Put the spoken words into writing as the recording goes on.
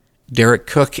Derek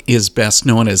Cook is best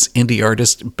known as indie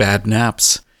artist Bad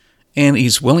Naps, and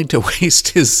he's willing to waste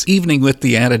his evening with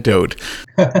the antidote.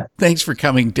 Thanks for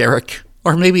coming, Derek.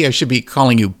 Or maybe I should be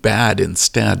calling you Bad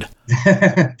instead.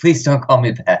 Please don't call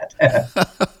me Bad.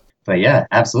 But yeah,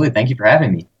 absolutely. Thank you for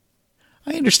having me.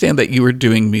 I understand that you were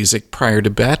doing music prior to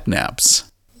Bad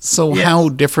Naps. So Yes. How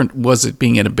different was it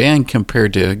being in a band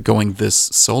compared to going this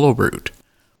solo route?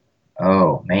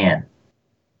 Oh, man.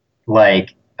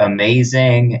 Like,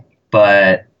 amazing,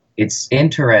 but it's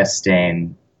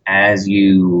interesting as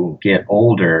you get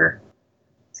older,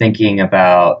 thinking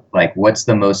about, like, what's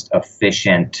the most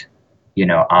efficient,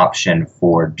 option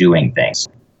for doing things.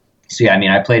 So yeah, I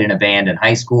mean, I played in a band in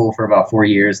high school for about 4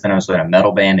 years. Then I was in a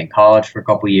metal band in college for a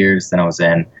couple years. Then I was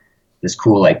in this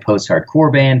cool like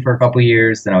post-hardcore band for a couple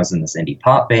years. Then I was in this indie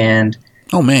pop band.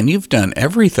 Oh man, you've done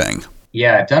everything.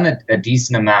 Yeah, I've done a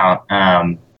decent amount.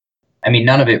 I mean,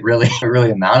 none of it really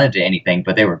really amounted to anything,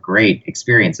 but they were great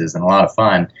experiences and a lot of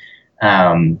fun.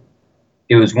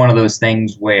 It was one of those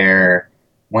things where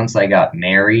once I got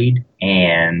married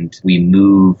and we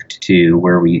moved to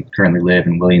where we currently live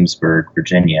in Williamsburg,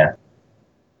 Virginia,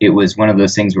 it was one of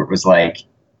those things where it was like,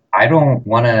 I don't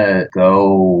want to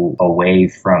go away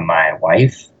from my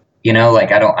wife.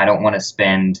 Like I don't want to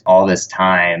spend all this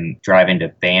time driving to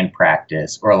band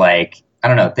practice or like, I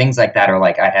don't know, things like that. Or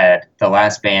like I had the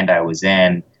last band I was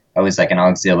in, I was like an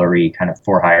auxiliary kind of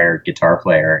for hire guitar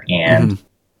player. And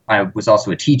I was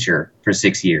also a teacher for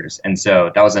 6 years. And so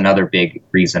that was another big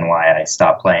reason why I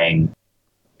stopped playing,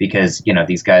 because,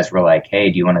 these guys were like,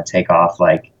 hey, do you want to take off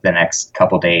like the next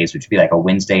couple days, which would be like a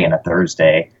Wednesday and a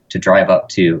Thursday, to drive up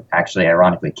to actually,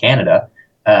 ironically, Canada,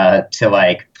 to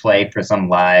like play for some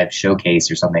live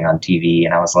showcase or something on TV.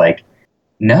 And I was like,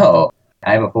 no,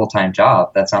 I have a full-time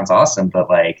job. That sounds awesome. But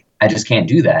like, I just can't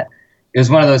do that. It was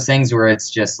one of those things where it's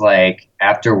just like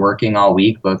after working all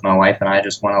week, both my wife and I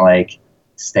just want to like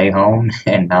stay home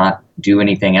and not do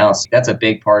anything else. That's a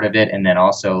big part of it. And then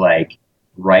also like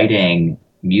writing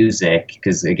music,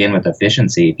 because again, with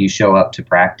efficiency, if you show up to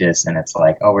practice and it's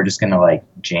like, oh, we're just gonna like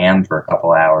jam for a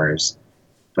couple hours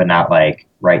but not like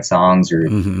write songs or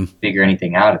figure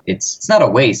anything out, it's not a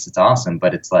waste, it's awesome.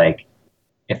 But it's like,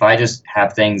 if I just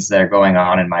have things that are going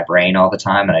on in my brain all the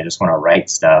time and I just want to write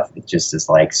stuff, it just is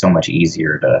like so much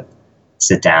easier to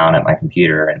sit down at my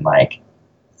computer and like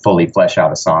fully flesh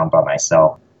out a song by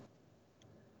myself.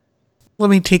 Let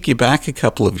me take you back a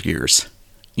couple of years.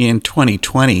 In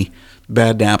 2020,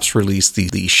 Bad Naps released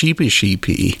the Sheepish EP.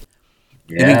 Yeah.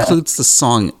 It includes the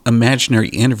song Imaginary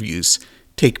Interviews,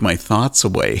 Take My Thoughts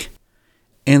Away.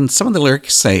 And some of the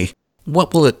lyrics say,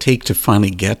 what will it take to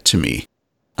finally get to me?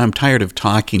 I'm tired of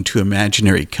talking to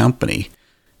imaginary company.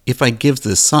 If I give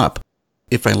this up,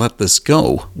 if I let this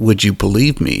go, would you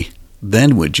believe me?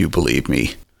 Then would you believe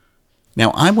me?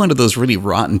 Now, I'm one of those really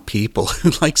rotten people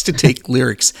who likes to take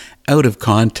lyrics out of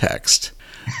context.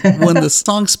 When the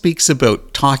song speaks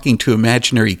about talking to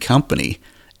imaginary company,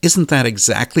 isn't that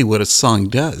exactly what a song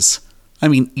does? I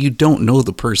mean, you don't know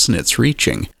the person it's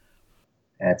reaching.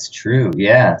 That's true,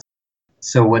 yeah.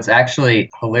 So what's actually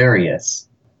hilarious,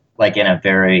 like in a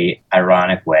very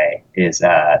ironic way, is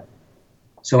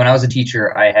so when I was a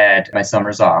teacher, I had my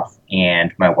summers off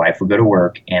and my wife would go to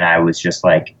work and I was just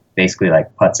like basically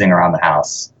like putzing around the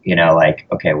house, like,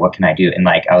 okay, what can I do? And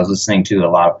like I was listening to a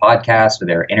lot of podcasts where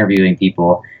they were interviewing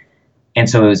people. And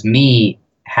so it was me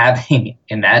having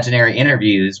imaginary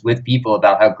interviews with people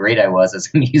about how great I was as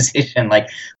a musician. Like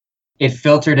it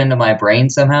filtered into my brain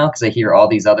somehow because I hear all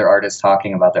these other artists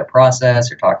talking about their process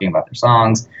or talking about their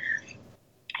songs.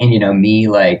 And, me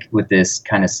like with this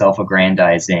kind of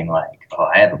self-aggrandizing, like, oh,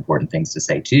 I have important things to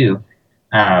say too.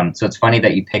 So it's funny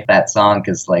that you picked that song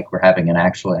because like we're having an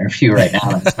actual interview right now.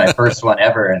 And it's my first one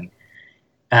ever.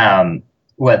 And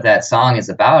what that song is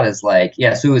about is like,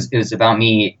 yeah, so it was about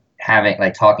me having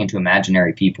like talking to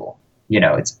imaginary people.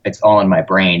 It's all in my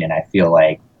brain. And I feel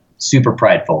like super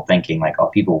prideful thinking like, oh,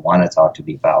 people want to talk to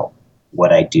me about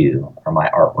what I do or my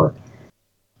artwork.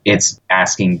 It's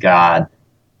asking God,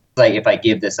 like, if I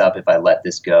give this up, if I let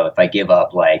this go, if I give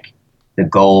up like the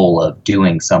goal of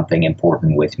doing something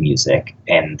important with music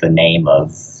in the name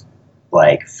of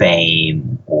like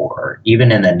fame, or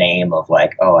even in the name of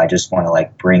like, oh, I just want to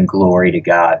like bring glory to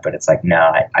God. But it's like,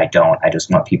 no, I don't. I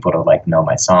just want people to like know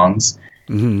my songs.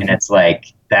 And it's like,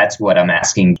 that's what I'm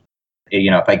asking.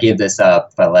 If I give this up,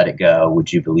 if I let it go,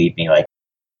 would you believe me? Like,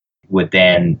 would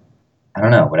then, I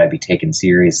don't know, would I be taken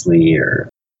seriously?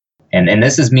 And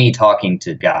this is me talking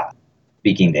to God,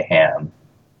 speaking to him.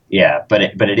 Yeah, but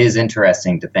it is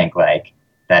interesting to think like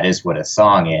that is what a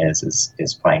song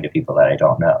is playing to people that I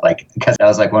don't know. Like, because that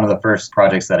was like one of the first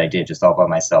projects that I did just all by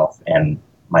myself, and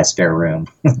my spare room.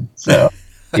 So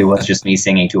it was just me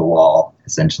singing to a wall,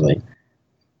 essentially.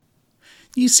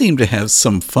 You seem to have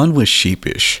some fun with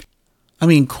Sheepish. I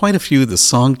mean, quite a few of the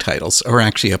song titles are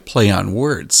actually a play on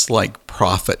words, like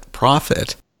prophet,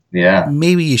 prophet. Yeah.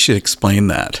 Maybe you should explain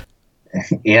that.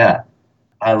 Yeah.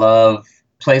 I love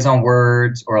plays on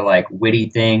words or like witty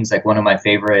things. Like one of my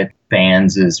favorite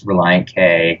bands is Relient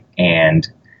K, and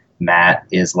Matt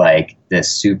is like this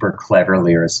super clever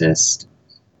lyricist,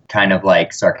 kind of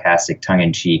like sarcastic,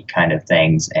 tongue-in-cheek kind of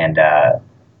things. And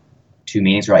two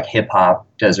meanings are like hip hop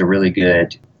does a really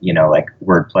good, like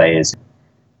word plays.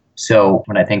 So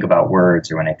when I think about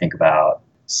words or when I think about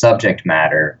subject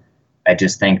matter, I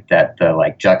just think that the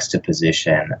like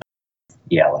juxtaposition,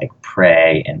 like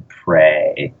pray and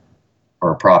pray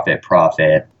or prophet,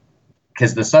 prophet,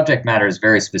 because the subject matter is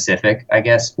very specific, I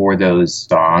guess, for those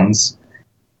songs.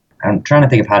 I'm trying to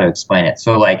think of how to explain it.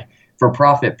 So like for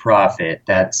prophet, prophet,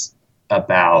 that's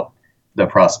about the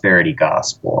prosperity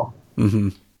gospel. Mm-hmm.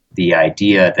 The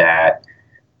idea that,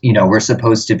 we're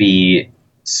supposed to be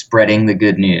spreading the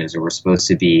good news, or we're supposed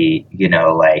to be,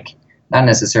 like not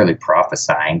necessarily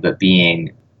prophesying, but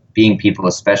being people,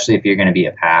 especially if you're going to be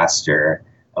a pastor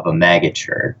of a mega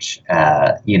church,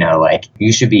 like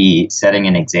you should be setting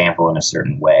an example in a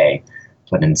certain way.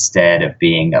 But instead of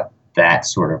being that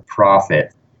sort of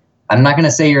prophet, I'm not going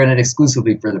to say you're in it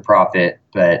exclusively for the prophet,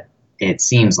 but it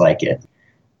seems like it.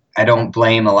 I don't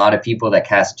blame a lot of people that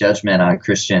cast judgment on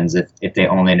Christians if they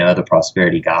only know the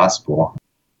prosperity gospel,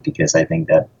 because I think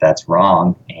that that's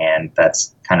wrong. And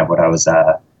that's kind of what I was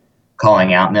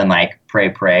calling out. And then like Pray,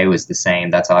 Pray was the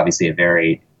same. That's obviously a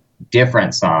very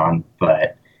different song,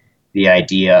 but the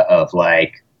idea of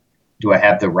like, do I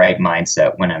have the right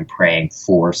mindset when I'm praying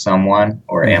for someone,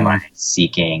 or am I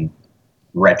seeking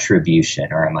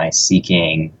retribution, or am I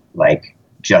seeking like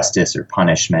justice or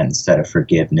punishment instead of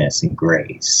forgiveness and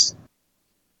grace?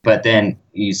 But then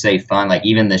you say fun, like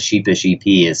even the Sheepish EP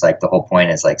is like the whole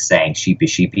point is like saying sheepy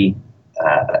sheepy,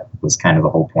 was kind of the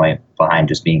whole point behind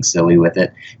just being silly with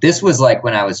it. This was like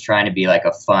when I was trying to be like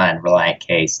a fun Relient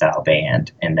K style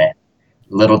band, and then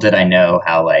little did I know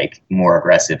how like more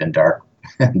aggressive and dark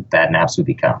Bad Naps would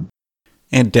become.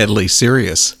 And deadly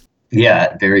serious.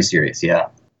 Yeah, very serious, yeah.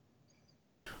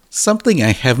 Something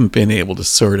I haven't been able to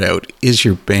sort out is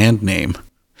your band name.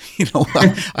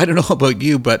 I don't know about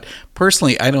you, but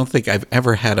personally, I don't think I've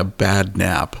ever had a bad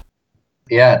nap.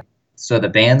 Yeah. So the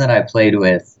band that I played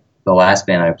with, the last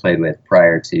band I played with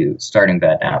prior to starting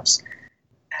Bad Naps,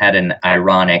 had an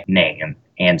ironic name.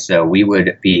 And so we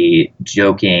would be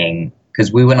joking,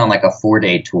 because we went on like a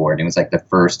 4-day tour, and it was like the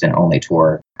first and only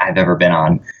tour I've ever been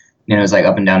on. And it was like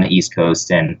up and down the East Coast,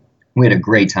 and we had a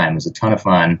great time. It was a ton of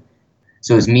fun.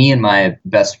 So it was me and my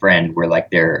best friend were like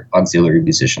their auxiliary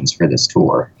musicians for this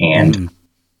tour. And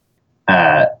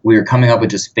we were coming up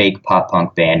with just fake pop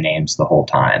punk band names the whole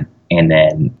time. And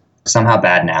then somehow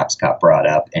Bad Naps got brought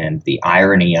up, and the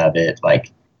irony of it,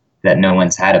 like that no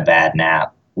one's had a bad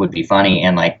nap, would be funny.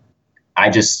 And like, I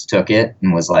just took it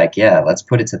and was like, yeah, let's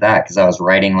put it to that. Cause I was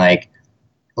writing like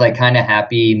kind of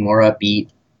happy, more upbeat,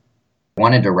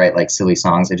 wanted to write like silly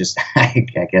songs. I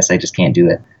guess I just can't do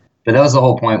it. But that was the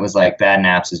whole point, was like Bad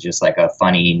Naps is just like a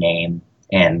funny name,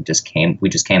 and we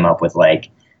just came up with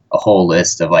like a whole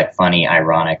list of like funny,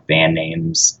 ironic band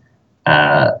names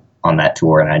on that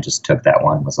tour. And I just took that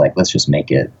one, was like, let's just make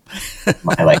it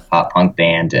my like pop punk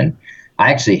band. And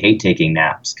I actually hate taking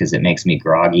naps because it makes me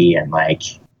groggy and like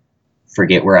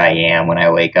forget where I am when I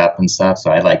wake up and stuff.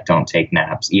 So I like don't take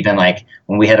naps. Even like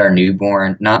when we had our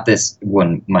newborn,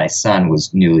 when my son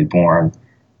was newly born,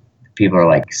 people are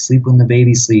like, sleep when the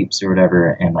baby sleeps or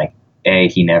whatever. And like,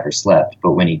 he never slept.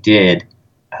 But when he did,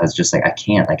 I was just like, I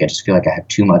can't. Like, I just feel like I have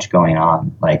too much going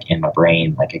on, like in my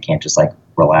brain. Like, I can't just like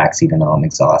relax even though I'm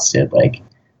exhausted. Like,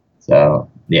 so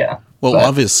yeah. Well,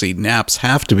 obviously, naps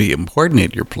have to be important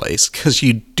at your place, because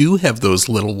you do have those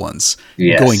little ones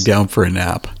going down for a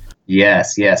nap.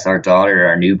 Yes. Our daughter,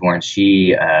 our newborn,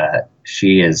 she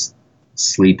is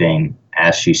sleeping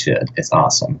as she should. It's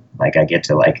awesome. Like, I get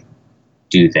to like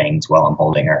do things while I'm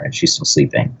holding her and she's still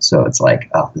sleeping. So it's like,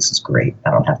 oh, this is great.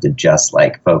 I don't have to just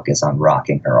like focus on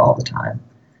rocking her all the time.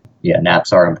 Yeah,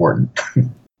 naps are important.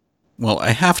 Well, I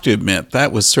have to admit,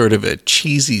 that was sort of a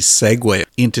cheesy segue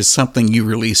into something you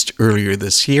released earlier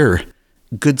this year,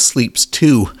 Good Sleeps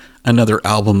 2, another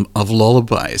album of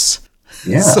lullabies.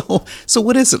 Yeah. So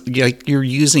what is it? Like, you're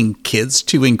using kids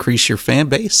to increase your fan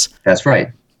base? That's right.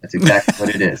 That's exactly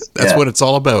what it is. That's what it's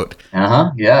all about.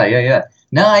 Uh-huh. Yeah.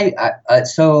 No,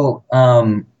 so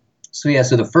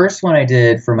the first one I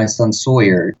did for my son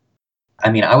Sawyer,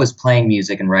 I mean, I was playing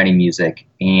music and writing music,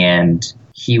 and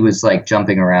he was like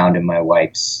jumping around in my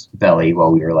wife's belly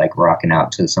while we were like rocking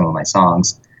out to some of my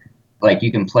songs. Like,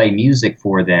 you can play music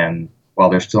for them while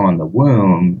they're still in the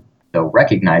womb. They'll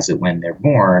recognize it when they're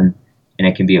born, and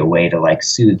it can be a way to like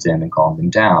soothe them and calm them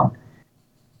down.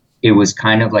 It was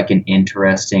kind of like an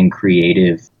interesting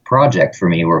creative project for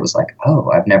me, where it was like,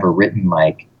 oh, I've never written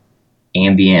like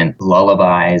ambient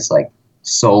lullabies, like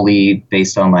solely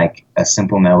based on like a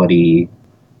simple melody.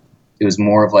 It was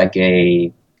more of like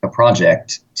a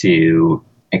project to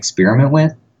experiment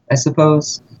with, I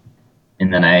suppose.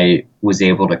 And then I was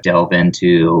able to delve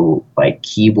into like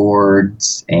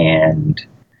keyboards,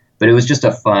 but it was just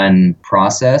a fun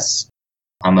process.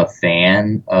 I'm a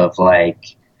fan of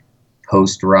like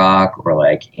post rock or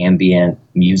like ambient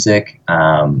music.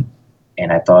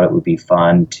 And I thought it would be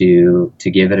fun to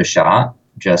give it a shot.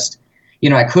 Just,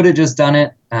 I could have just done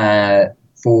it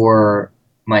for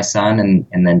my son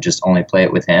and then just only play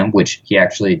it with him, which he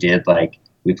actually did. Like,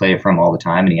 we played it for him all the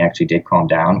time, and he actually did calm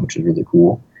down, which was really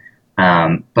cool.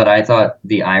 But I thought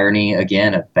the irony,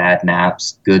 again, of bad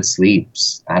naps, good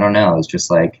sleeps, I don't know. It's just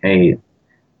like, hey,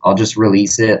 I'll just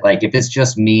release it. Like, if it's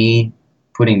just me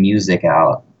putting music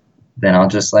out, then I'll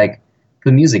just like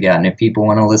put music out. And if people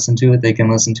want to listen to it, they can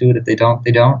listen to it. If they don't,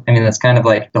 they don't. I mean, that's kind of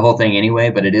like the whole thing anyway,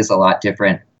 but it is a lot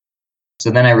different.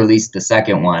 So then I released the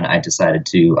second one. I decided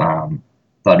to,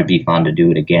 thought it'd be fun to do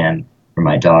it again for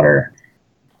my daughter.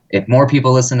 If more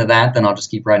people listen to that, then I'll just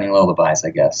keep writing lullabies,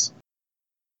 I guess.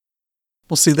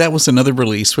 Well, see, that was another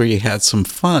release where you had some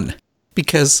fun,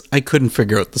 because I couldn't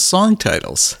figure out the song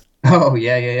titles. Oh,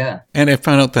 yeah. And I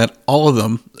found out that all of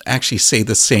them actually say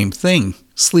the same thing,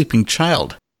 sleeping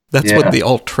child. That's what they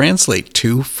all translate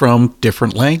to from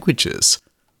different languages.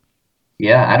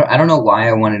 Yeah, I don't know why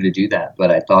I wanted to do that,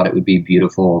 but I thought it would be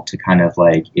beautiful to kind of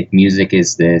like, if music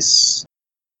is this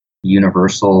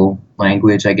universal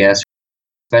language, I guess,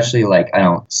 especially like I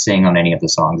don't sing on any of the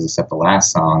songs except the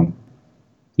last song.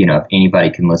 If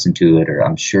anybody can listen to it, or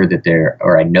I'm sure that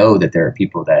I know that there are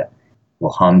people that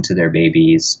will hum to their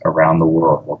babies around the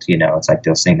world. It's like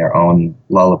they'll sing their own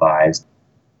lullabies.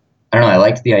 I don't know. I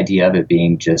liked the idea of it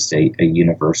being just a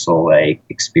universal like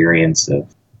experience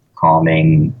of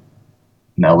calming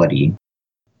melody.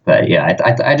 But yeah,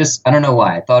 I don't know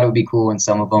why. I thought it would be cool, and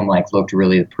some of them like looked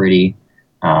really pretty,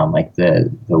 like the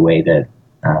way that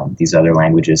these other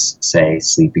languages say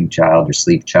sleeping child or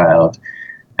sleep child.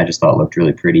 I just thought it looked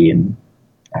really pretty, and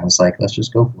I was like, let's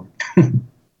just go for it.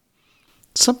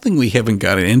 Something we haven't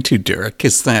gotten into, Derek,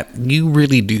 is that you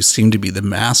really do seem to be the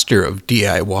master of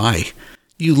DIY.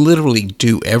 You literally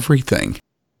do everything.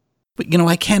 But,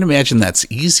 I can't imagine that's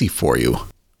easy for you.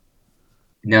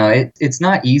 No, it's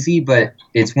not easy, but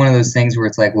it's one of those things where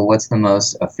it's like, well, what's the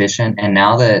most efficient? And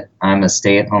now that I'm a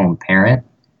stay-at-home parent,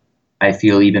 I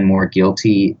feel even more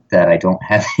guilty that I don't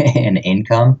have an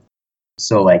income.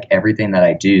 So like everything that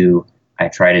I do, I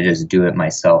try to just do it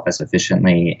myself as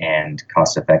efficiently and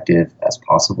cost effective as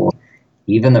possible.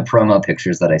 Even the promo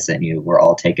pictures that I sent you were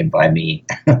all taken by me.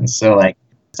 So like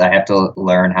I have to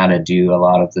learn how to do a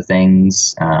lot of the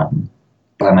things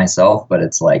by myself, but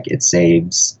it's like it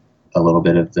saves a little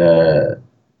bit of the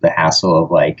hassle of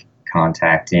like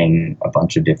contacting a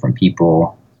bunch of different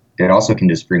people. It also can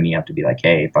just free me up to be like,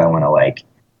 hey, if I want to like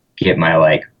get my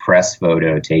like press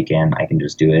photo taken, I can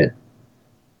just do it,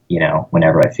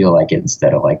 whenever I feel like it,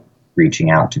 instead of like reaching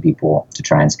out to people to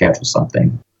try and schedule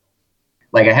something.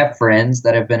 Like I have friends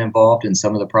that have been involved in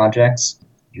some of the projects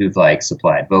who've like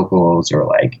supplied vocals or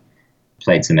like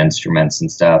played some instruments and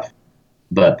stuff.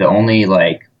 But the only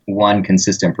like one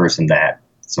consistent person that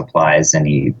supplies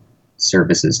any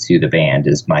services to the band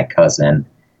is my cousin,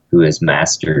 who has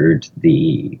mastered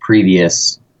the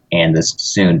previous and this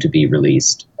soon to be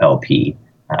released LP,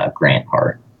 Grant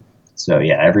Hart. So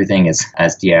yeah, everything is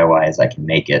as DIY as I can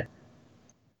make it.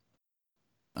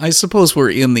 I suppose we're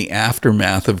in the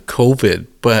aftermath of COVID,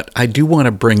 but I do want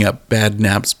to bring up Bad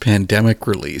Nap's pandemic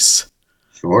release.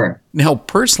 Sure. Now,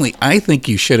 personally, I think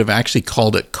you should have actually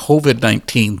called it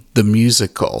COVID-19 the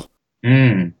Musical.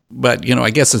 But, I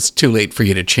guess it's too late for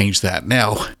you to change that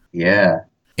now. Yeah.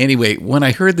 Anyway, when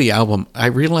I heard the album, I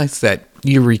realized that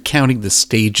you're recounting the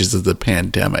stages of the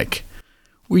pandemic.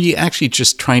 Were you actually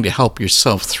just trying to help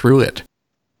yourself through it?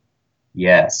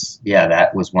 Yes. Yeah,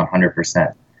 that was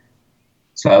 100%.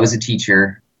 So I was a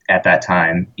teacher at that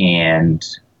time, and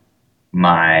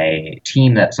my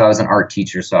team so I was an art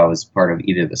teacher, so I was part of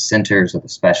either the centers or the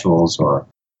specials or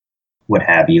what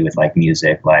have you with like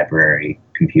music, library,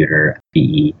 computer,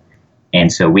 PE.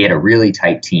 And so we had a really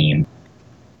tight team.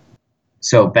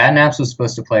 So Bad Naps was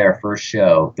supposed to play our first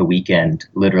show the weekend,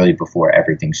 literally before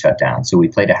everything shut down. So we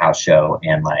played a house show,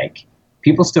 and like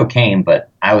people still came, but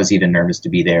I was even nervous to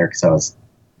be there because I was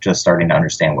just starting to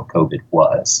understand what COVID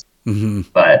was. Mm-hmm.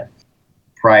 But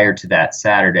prior to that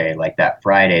Saturday, like that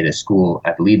Friday,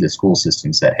 I believe the school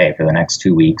system said, hey, for the next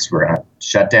 2 weeks, we're going to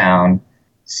shut down,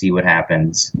 see what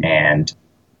happens, and,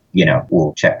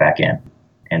 we'll check back in.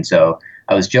 And so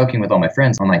I was joking with all my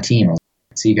friends on my team. I was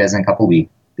like, see you guys in a couple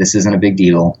weeks. This isn't a big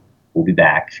deal. We'll be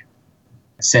back.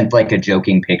 I sent like a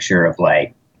joking picture of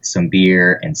like some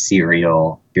beer and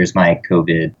cereal. Here's my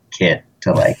COVID kit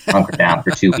to like hunker down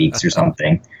for 2 weeks or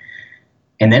something.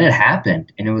 And then it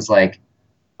happened. And it was like,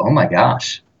 oh my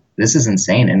gosh, this is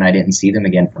insane. And I didn't see them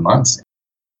again for months.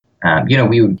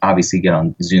 We would obviously get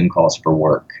on Zoom calls for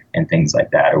work and things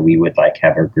like that, or we would like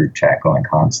have our group chat going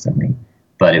constantly.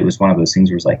 But it was one of those things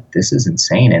where it was like, this is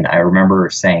insane. And I remember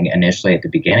saying initially at the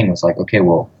beginning, it was like, okay,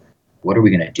 well, what are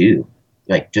we going to do?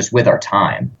 Like, just with our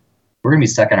time, we're going to be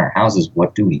stuck in our houses.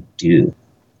 What do we do?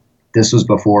 This was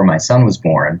before my son was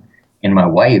born. And my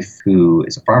wife, who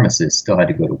is a pharmacist, still had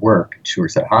to go to work. She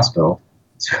works at a hospital.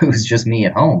 So it was just me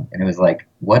at home. And it was like,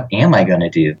 what am I going to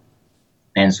do?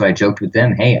 And so I joked with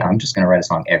them, hey, I'm just going to write a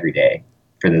song every day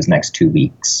for those next 2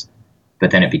 weeks. But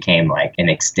then it became like an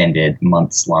extended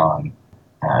months-long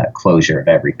closure of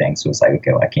everything. So it's like,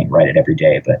 okay, well, I can't write it every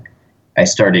day. But I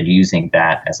started using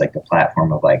that as like the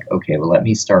platform of like, okay, well, let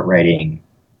me start writing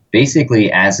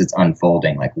basically as it's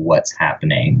unfolding, like what's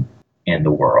happening in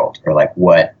the world, or like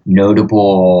what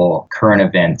notable current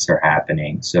events are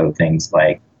happening. So things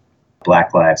like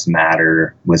Black Lives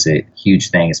Matter was a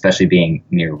huge thing, especially being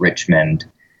near Richmond.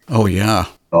 Oh, yeah.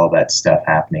 All that stuff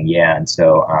happening. Yeah. And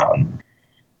so,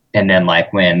 and then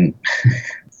like when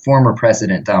former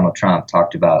President Donald Trump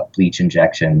talked about bleach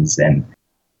injections and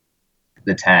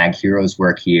the tag Heroes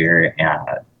Work Here,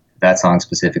 that song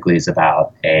specifically is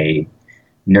about a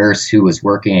nurse who was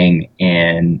working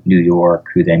in New York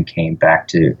who then came back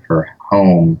to her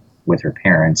home with her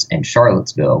parents in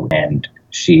Charlottesville, and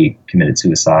she committed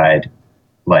suicide,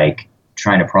 like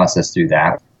trying to process through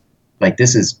that. Like,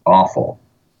 this is awful,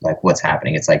 like what's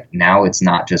happening. It's like now it's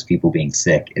not just people being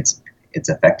sick, it's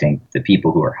affecting the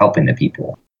people who are helping the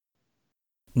people.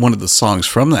 One of the songs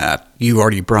from that, you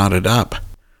already brought it up,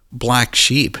 Black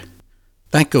Sheep.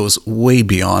 That goes way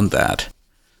beyond that.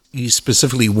 You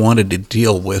specifically wanted to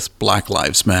deal with Black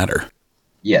Lives Matter.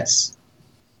 Yes.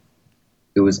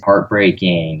 It was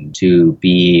heartbreaking to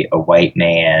be a white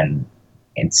man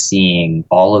and seeing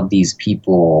all of these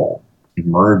people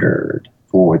murdered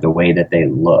for the way that they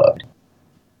looked.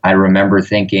 I remember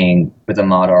thinking with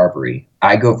Ahmaud Arbery,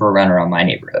 I go for a run around my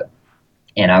neighborhood.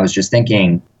 And I was just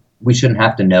thinking, we shouldn't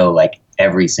have to know like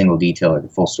every single detail or the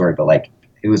full story, but like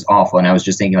it was awful. And I was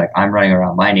just thinking like, I'm running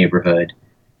around my neighborhood.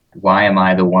 Why am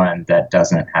I the one that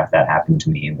doesn't have that happen to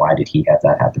me? And why did he have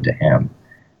that happen to him?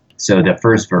 So the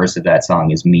first verse of that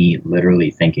song is me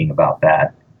literally thinking about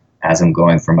that as I'm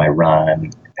going for my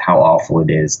run, how awful it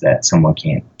is that someone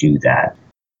can't do that.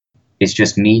 It's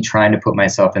just me trying to put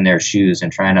myself in their shoes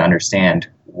and trying to understand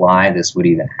why this would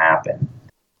even happen.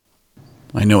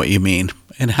 I know what you mean.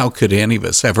 And how could any of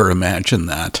us ever imagine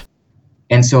that?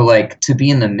 And so, like, to be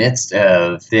in the midst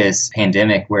of this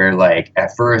pandemic where, like,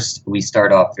 at first we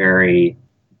start off very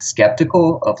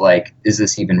skeptical of, like, is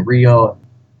this even real?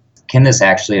 Can this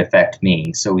actually affect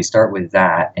me? So we start with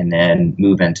that and then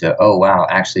move into, oh, wow,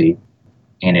 actually,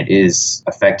 and it is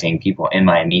affecting people in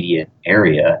my immediate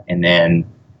area. And then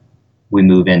we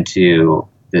move into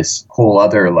this whole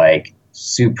other, like,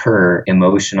 super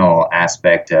emotional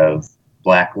aspect of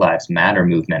Black Lives Matter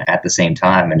movement at the same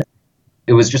time. And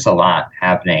it was just a lot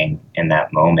happening in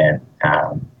that moment,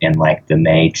 in like the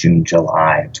May, June,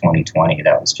 July of 2020.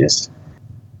 That was just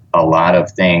a lot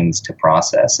of things to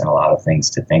process and a lot of things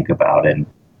to think about. And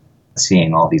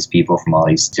seeing all these people from all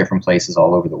these different places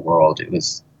all over the world, it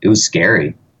was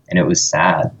scary and it was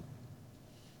sad.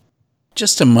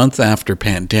 Just a month after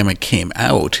Pandemic came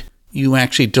out, you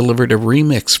actually delivered a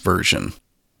remix version.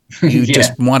 You Yeah.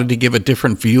 just wanted to give a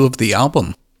different view of the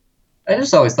album. I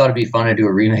just always thought it'd be fun to do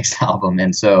a remix album.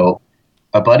 And so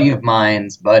a buddy of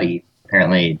mine's buddy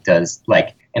apparently does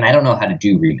like, and I don't know how to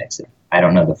do remixing. I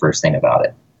don't know the first thing about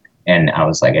it. And I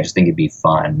was like, I just think it'd be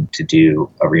fun to do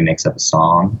a remix of a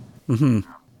song. Mm-hmm.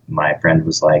 My friend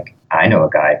was like, I know a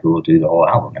guy who will do the whole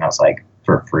album. And I was like,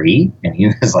 for free? And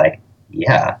he was like,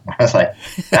 yeah. I was like,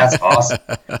 that's awesome.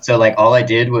 So like all I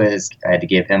did was I had to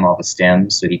give him all the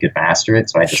stems so he could master it.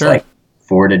 So I just like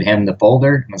forwarded him the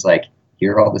folder and was like,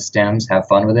 here are all the stems, have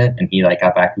fun with it. And he like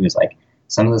got back to me and was like,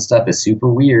 some of the stuff is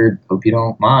super weird. Hope you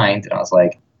don't mind. And I was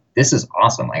like, this is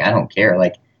awesome. Like, I don't care.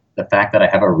 Like, the fact that I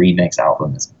have a remix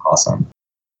album is awesome.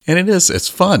 And it's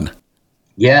fun.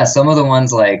 Yeah, some of the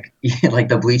ones like like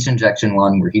the Bleach Injection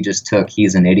one where he just took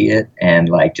He's an Idiot and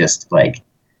like just like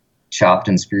chopped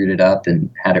and screwed it up and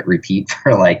had it repeat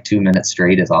for like 2 minutes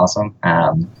straight is awesome.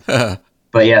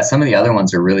 But yeah, some of the other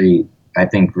ones are really, I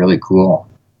think, really cool.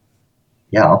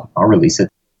 Yeah, I'll release it.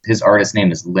 His artist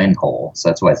name is Lynn Hole, so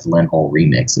that's why it's Lynn Hole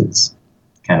Remixes,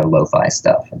 kind of lo-fi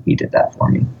stuff, and he did that for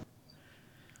me.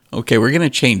 Okay, we're going to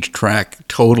change track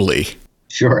totally.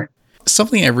 Sure.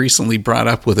 Something I recently brought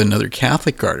up with another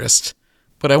Catholic artist,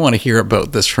 but I want to hear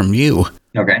about this from you.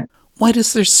 Okay. Why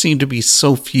does there seem to be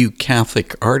so few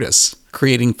Catholic artists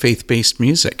creating faith-based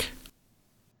music?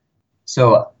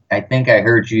 So I think I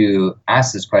heard you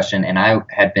ask this question, and I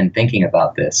had been thinking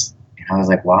about this, and I was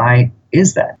like, why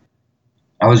is that?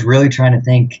 I was really trying to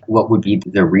think what would be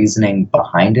the reasoning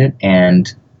behind it,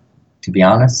 and to be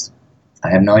honest, I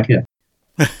have no idea.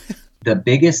 The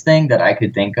biggest thing that I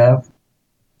could think of,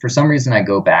 for some reason I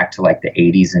go back to like the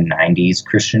 80s and 90s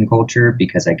Christian culture,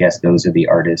 because I guess those are the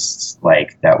artists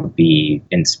like that would be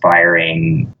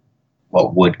inspiring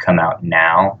what would come out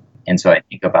now. And so I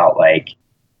think about like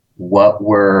what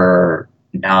were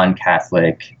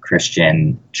non-Catholic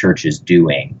Christian churches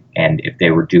doing, and if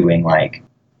they were doing like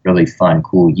really fun,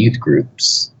 cool youth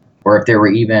groups, or if there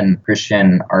were even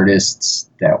Christian artists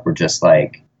that were just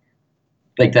like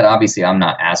that obviously I'm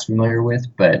not as familiar with,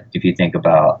 but if you think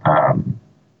about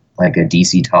like a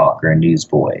DC Talk or a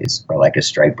Newsboys or like a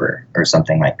Striper or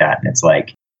something like that, and it's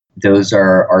like those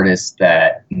are artists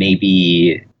that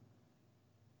maybe,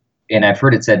 and I've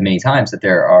heard it said many times that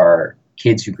there are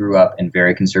kids who grew up in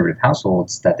very conservative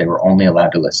households that they were only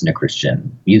allowed to listen to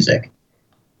Christian music.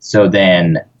 So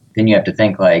then you have to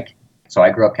think like, so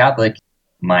I grew up Catholic.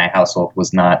 My household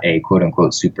was not a quote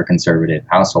unquote super conservative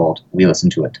household. We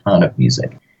listened to a ton of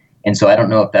music. And so I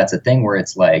don't know if that's a thing where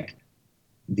it's like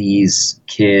these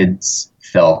kids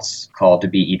felt called to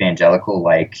be evangelical,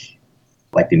 like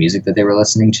the music that they were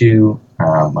listening to.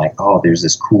 Like, oh, there's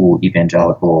this cool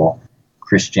evangelical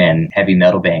Christian heavy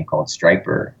metal band called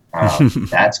Striper.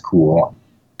 That's cool.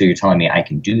 So you're telling me I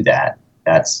can do that.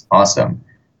 That's awesome.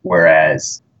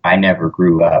 Whereas I never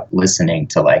grew up listening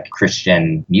to like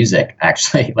Christian music,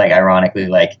 actually. Like, ironically,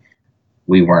 like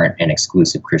we weren't an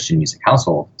exclusive Christian music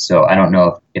household. So I don't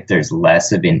know if there's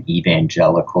less of an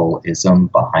evangelicalism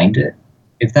behind it,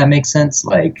 if that makes sense.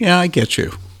 Like, yeah, I get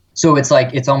you. So it's like,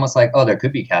 it's almost like, oh, there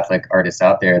could be Catholic artists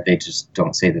out there. They just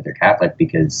don't say that they're Catholic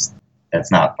because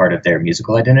that's not part of their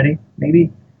musical identity,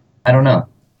 maybe. I don't know.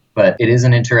 But it is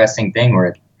an interesting thing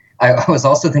where I was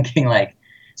also thinking like,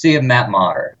 so you have Matt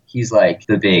Maher. He's like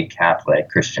the big Catholic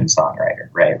Christian songwriter,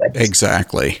 right? Like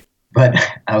exactly. But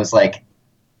I was like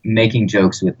making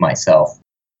jokes with myself.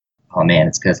 Oh man,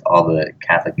 it's because all the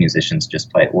Catholic musicians just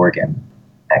play organ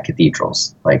at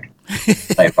cathedrals, like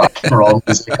rock and roll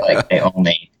music. Like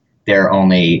their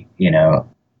only,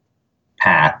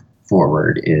 path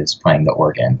forward is playing the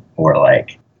organ or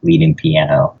like leading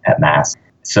piano at mass.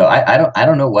 So I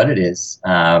don't know what it is.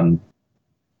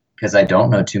 Because I don't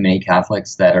know too many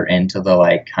Catholics that are into the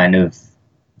like kind of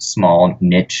small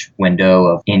niche window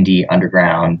of indie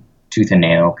underground tooth and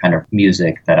nail kind of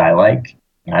music that I like.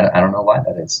 I don't know why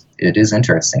that is. It is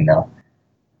interesting though.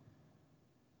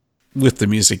 With the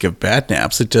music of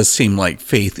Badnaps, it does seem like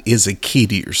faith is a key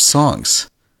to your songs.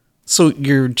 So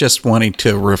you're just wanting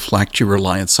to reflect your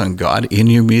reliance on God in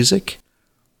your music?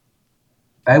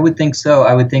 I would think so.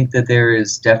 I would think that there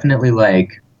is definitely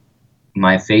like,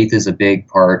 my faith is a big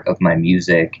part of my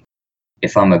music.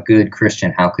 If I'm a good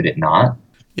Christian, how could it not?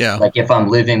 Yeah. Like if I'm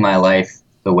living my life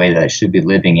the way that I should be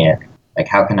living it, like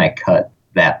how can I cut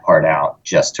that part out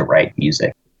just to write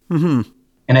music? Mm-hmm.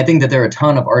 And I think that there are a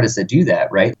ton of artists that do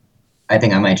that, right? I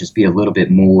think I might just be a little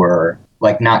bit more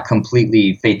like not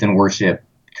completely faith and worship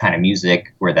kind of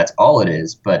music where that's all it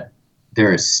is, but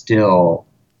there is still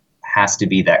has to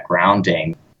be that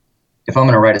grounding. If I'm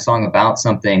going to write a song about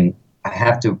something, I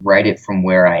have to write it from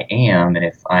where I am. And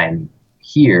if I'm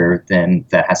here, then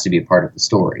that has to be a part of the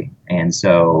story. And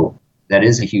so that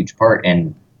is a huge part.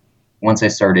 And once I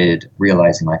started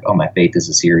realizing like, oh, my faith is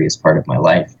a serious part of my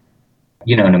life,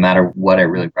 no matter what I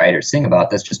really write or sing about,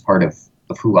 that's just part of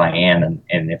who I am.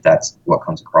 And if that's what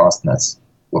comes across, then that's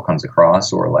what comes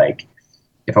across. Or like,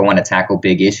 if I want to tackle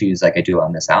big issues like I do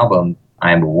on this album,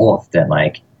 I Am a Wolf, then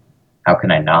like, how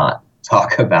can I not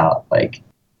talk about like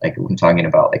I'm talking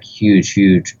about like huge,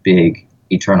 big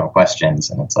eternal questions.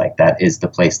 And it's like, that is the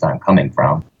place that I'm coming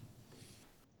from.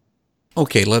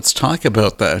 Okay, let's talk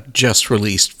about the just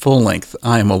released full-length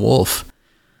I Am a Wolf.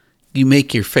 You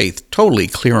make your faith totally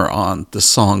clear on the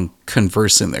song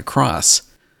Conversing the Cross.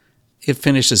 It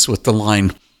finishes with the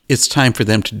line, It's time for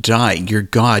them to die, your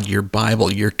God, your Bible,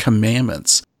 your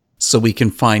commandments, so we can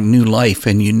find new life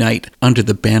and unite under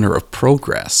the banner of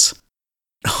progress.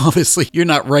 Obviously, you're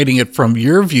not writing it from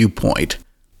your viewpoint,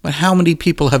 but how many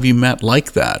people have you met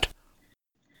like that?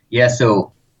 Yeah,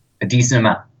 so a decent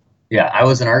amount. Yeah, I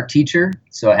was an art teacher,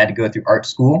 so I had to go through art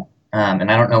school. And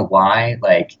I don't know why,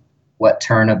 like, what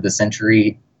turn of the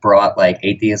century brought, like,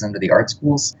 atheism to the art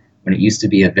schools when it used to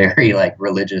be a very, like,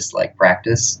 religious, like,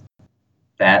 practice.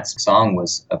 That song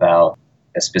was about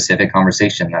a specific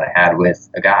conversation that I had with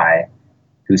a guy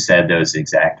who said those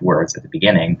exact words at the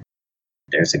beginning.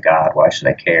 There's a God, why should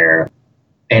I care?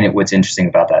 And what's interesting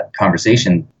about that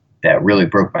conversation that really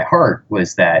broke my heart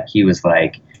was that he was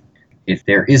like, if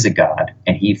there is a God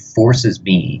and he forces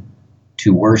me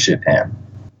to worship him,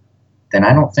 then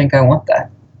I don't think I want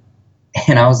that.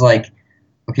 And I was like,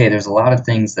 okay, there's a lot of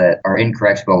things that are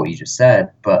incorrect about what you just said,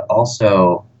 but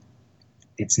also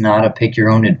it's not a pick your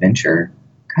own adventure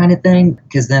kind of thing.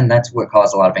 Because then that's what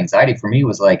caused a lot of anxiety for me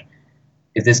was like,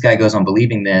 if this guy goes on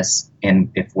believing this,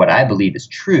 and if what I believe is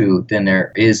true, then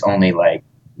there is only like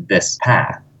this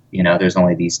path, there's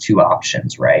only these two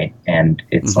options, right? And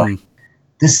it's like,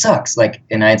 this sucks. Like,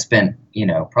 and I had spent,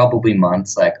 probably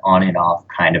months like on and off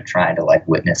kind of trying to like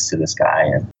witness to this guy.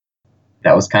 And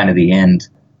that was kind of the end.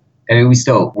 I mean, we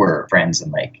still were friends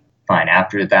and like fine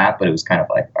after that, but it was kind of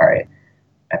like, all right,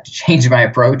 I have to change my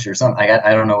approach or something.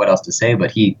 I don't know what else to say,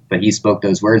 but he spoke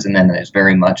those words. And then there's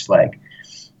very much like,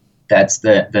 that's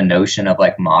the notion of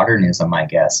like modernism, I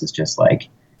guess, is just like,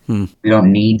 we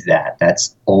don't need that.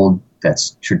 That's old.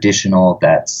 That's traditional.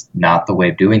 That's not the way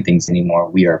of doing things anymore.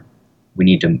 We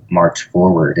need to march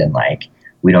forward. And like,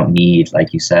 we don't need,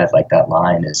 like you said, like that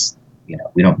line is,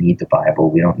 we don't need the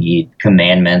Bible. We don't need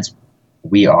commandments.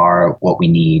 We are what we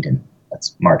need, and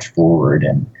let's march forward.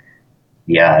 And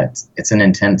yeah, it's an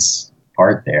intense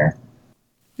part there.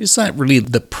 Is that really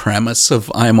the premise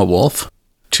of I Am a Wolf?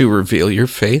 To reveal your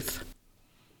faith?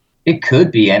 It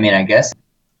could be. I mean, I guess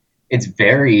it's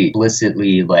very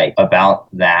explicitly like about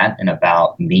that and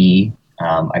about me.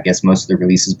 I guess most of the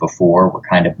releases before were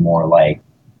kind of more like,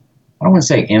 I don't want to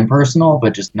say impersonal,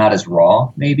 but just not as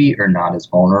raw maybe, or not as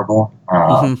vulnerable.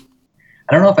 I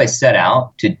don't know if I set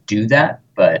out to do that,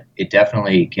 but it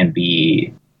definitely can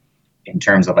be in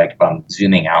terms of like, if I'm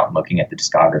zooming out and looking at the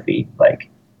discography, like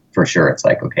for sure it's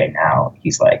like, okay, now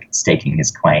he's like staking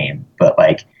his claim, but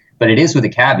it is with a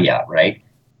caveat, right?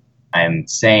 I'm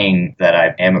saying that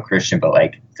I am a Christian, but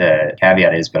like the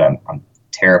caveat is, but I'm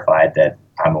terrified that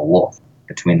I'm a wolf.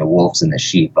 Between the wolves and the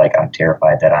sheep, like I'm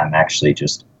terrified that I'm actually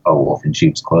just a wolf in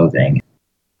sheep's clothing.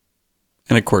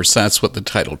 And of course, that's what the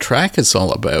title track is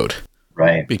all about.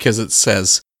 Right. Because it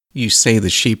says, you say the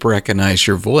sheep recognize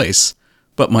your voice,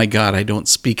 but my God, I don't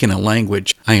speak in a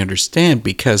language I understand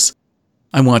because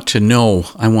I want to know,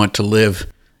 I want to live,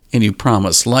 and you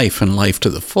promise life and life to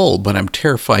the full, but I'm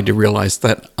terrified to realize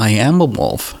that I am a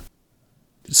wolf.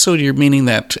 So you're meaning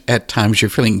that at times you're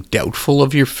feeling doubtful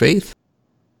of your faith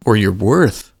or your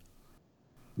worth?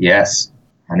 Yes,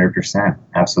 100%.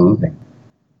 Absolutely.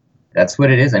 That's what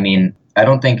it is. I mean, I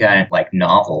don't think I'm like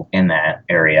novel in that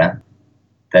area.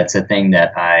 That's a thing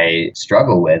that I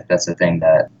struggle with. That's a thing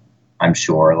that I'm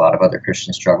sure a lot of other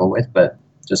Christians struggle with. But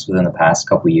just within the past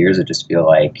couple of years, I just feel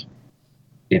like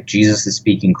if Jesus is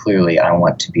speaking clearly, I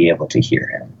want to be able to hear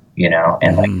him,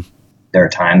 And like, there are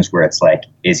times where it's like,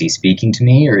 is he speaking to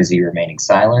me or is he remaining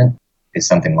silent? Is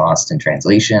something lost in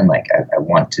translation? Like, I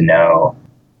want to know.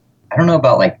 I don't know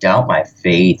about like doubt my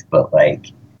faith, but like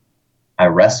I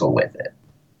wrestle with it.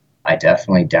 I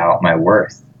definitely doubt my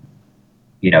worth.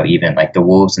 Even like the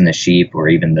wolves and the sheep, or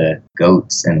even the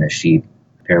goats and the sheep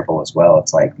parable as well.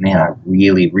 It's like, man, I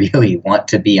really, really want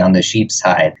to be on the sheep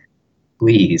side.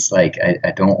 Please, like,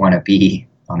 I don't want to be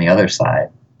on the other side.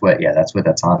 But yeah, that's what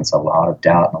that's on. It's a lot of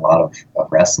doubt and a lot of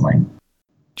wrestling.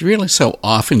 Do you realize how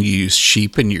often you use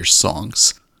sheep in your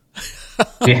songs?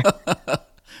 Yeah.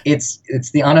 It's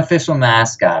the unofficial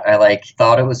mascot. I like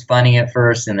thought it was funny at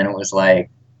first, and then it was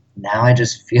like, now I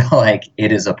just feel like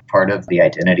it is a part of the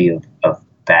identity of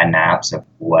Bad Naps, of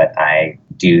what I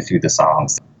do through the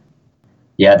songs.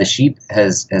 Yeah, the sheep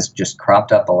has just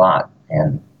cropped up a lot,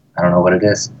 and I don't know what it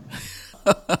is.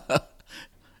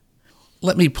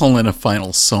 Let me pull in a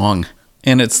final song,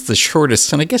 and it's the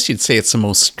shortest, and I guess you'd say it's the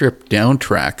most stripped down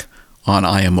track on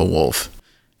I Am a Wolf,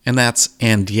 and that's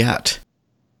And Yet.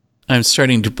 I'm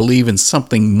starting to believe in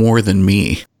something more than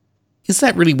me. Is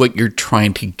that really what you're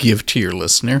trying to give to your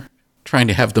listener? Trying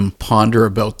to have them ponder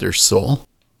about their soul?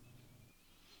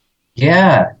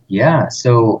 Yeah.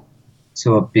 So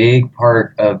a big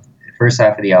part of the first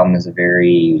half of the album is a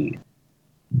very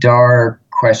dark,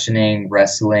 questioning,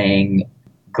 wrestling,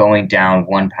 going down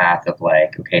one path of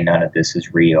like, okay, none of this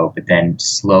is real, but then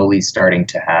slowly starting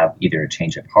to have either a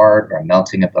change of heart or a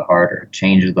melting of the heart or a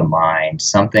change of the mind.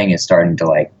 Something is starting to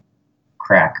like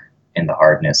crack in the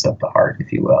hardness of the heart,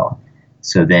 if you will.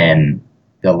 So then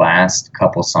the last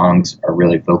couple songs are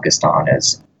really focused on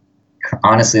is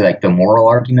honestly like the moral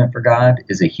argument for God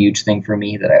is a huge thing for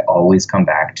me that I always come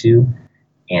back to.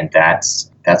 And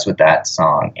that's what that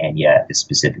song and Yet is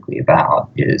specifically about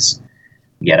is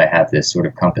yet I have this sort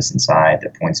of compass inside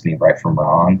that points me right from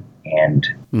wrong. And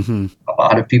a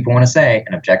lot of people want to say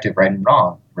an objective right and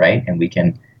wrong, right? And we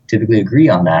can typically agree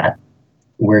on that.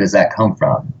 Where does that come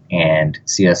from? And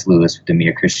C.S. Lewis with the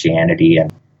Mere Christianity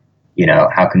and, you know,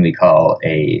 how can we call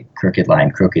a crooked line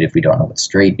crooked if we don't know what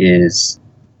straight is?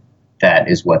 That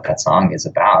is what that song is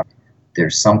about.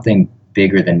 There's something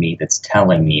bigger than me that's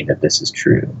telling me that this is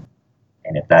true.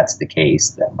 And if that's the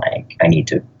case, then like I need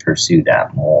to pursue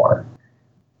that more.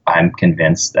 I'm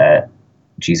convinced that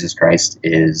Jesus Christ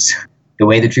is the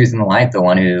way, the truth, and the life, the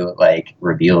one who like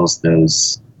reveals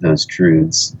those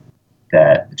truths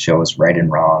that show us right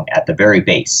and wrong at the very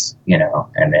base, you know,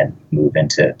 and then move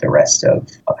into the rest of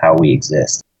how we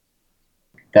exist.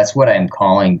 That's what I'm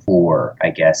calling for, I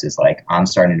guess, is like I'm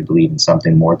starting to believe in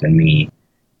something more than me.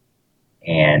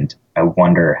 And I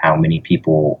wonder how many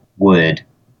people would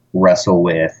wrestle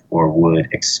with or would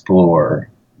explore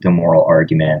the moral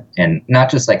argument, and not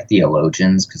just like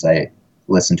theologians, because I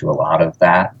listen to a lot of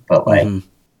that, but like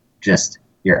just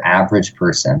your average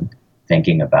person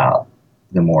thinking about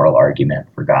the moral argument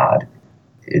for God.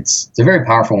 It's a very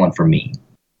powerful one for me.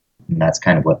 And that's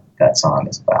kind of what that song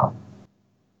is about.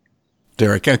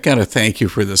 Derek, I've got to thank you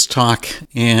for this talk,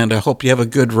 and I hope you have a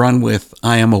good run with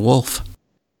I Am a Wolf.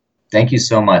 Thank you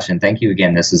so much. And thank you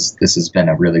again. This has been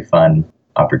a really fun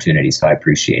opportunity, so I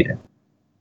appreciate it.